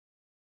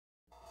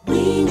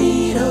We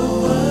need a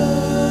word.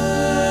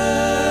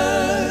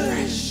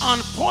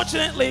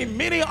 Unfortunately,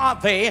 many are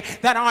they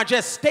that are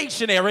just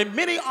stationary.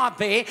 Many are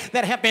they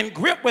that have been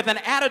gripped with an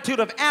attitude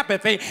of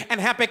apathy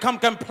and have become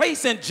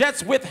complacent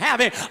just with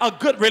having a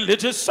good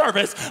religious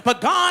service.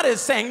 But God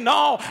is saying,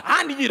 no,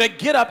 I need you to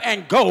get up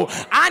and go.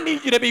 I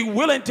need you to be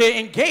willing to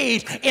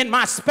engage in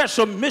my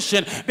special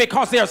mission,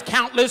 because there's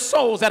countless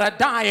souls that are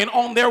dying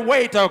on their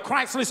way to a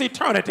Christless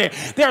eternity.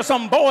 There are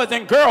some boys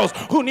and girls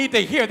who need to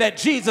hear that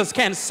Jesus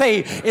can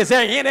save. Is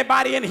there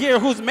anybody in here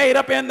who's made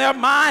up in their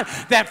mind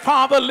that,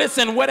 Father,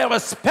 listen, whatever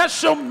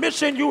special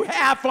mission you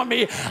have for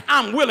me,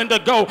 I'm willing to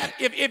go?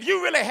 If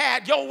you really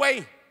had your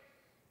way,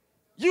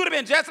 you'd have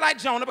been just like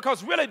Jonah,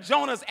 because really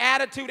Jonah's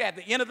attitude at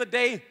the end of the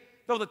day,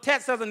 though the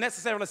text doesn't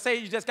necessarily say,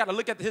 you just got to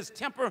look at his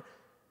temper,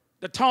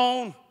 the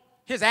tone,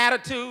 his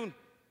attitude,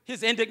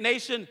 his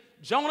indignation.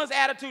 Jonah's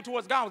attitude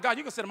towards God was, God,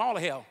 you can send them all to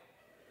hell.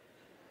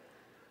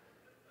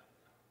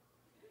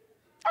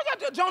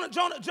 Jonah,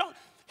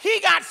 he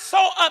got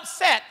so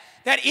upset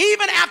that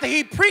even after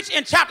he preached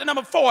in chapter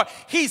number 4,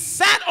 he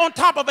sat on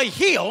top of a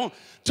hill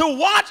to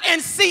watch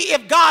and see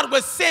if God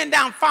would send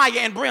down fire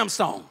and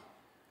brimstone.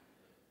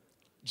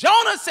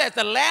 Jonah says,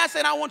 the last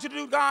thing I want you to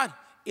do, God,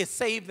 is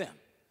save them.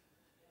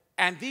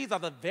 And these are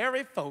the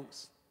very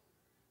folks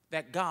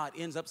that God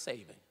ends up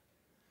saving.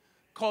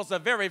 Because the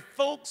very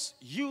folks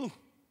you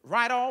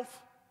write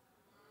off,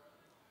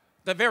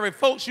 the very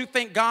folks you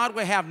think God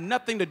will have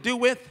nothing to do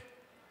with,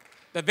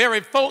 the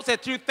very folks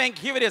that you think,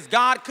 here it is,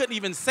 God couldn't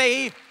even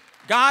save,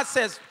 God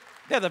says,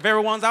 they're the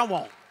very ones I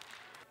want.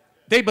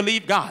 They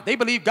believe God. They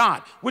believe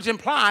God, which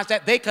implies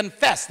that they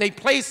confess. They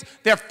place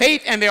their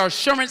faith and their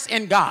assurance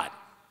in God.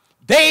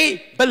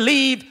 They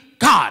believe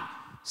God.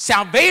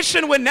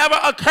 Salvation would never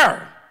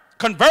occur.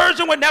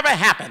 Conversion would never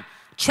happen.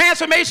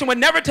 Transformation would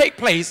never take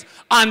place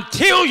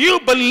until you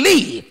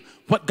believe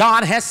what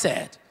God has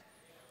said.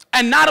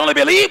 And not only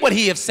believe what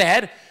he has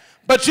said,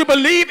 but you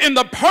believe in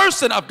the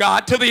person of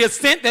God to the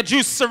extent that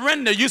you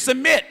surrender, you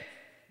submit,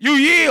 you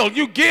yield,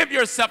 you give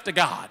yourself to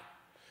God.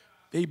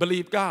 They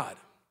believe God.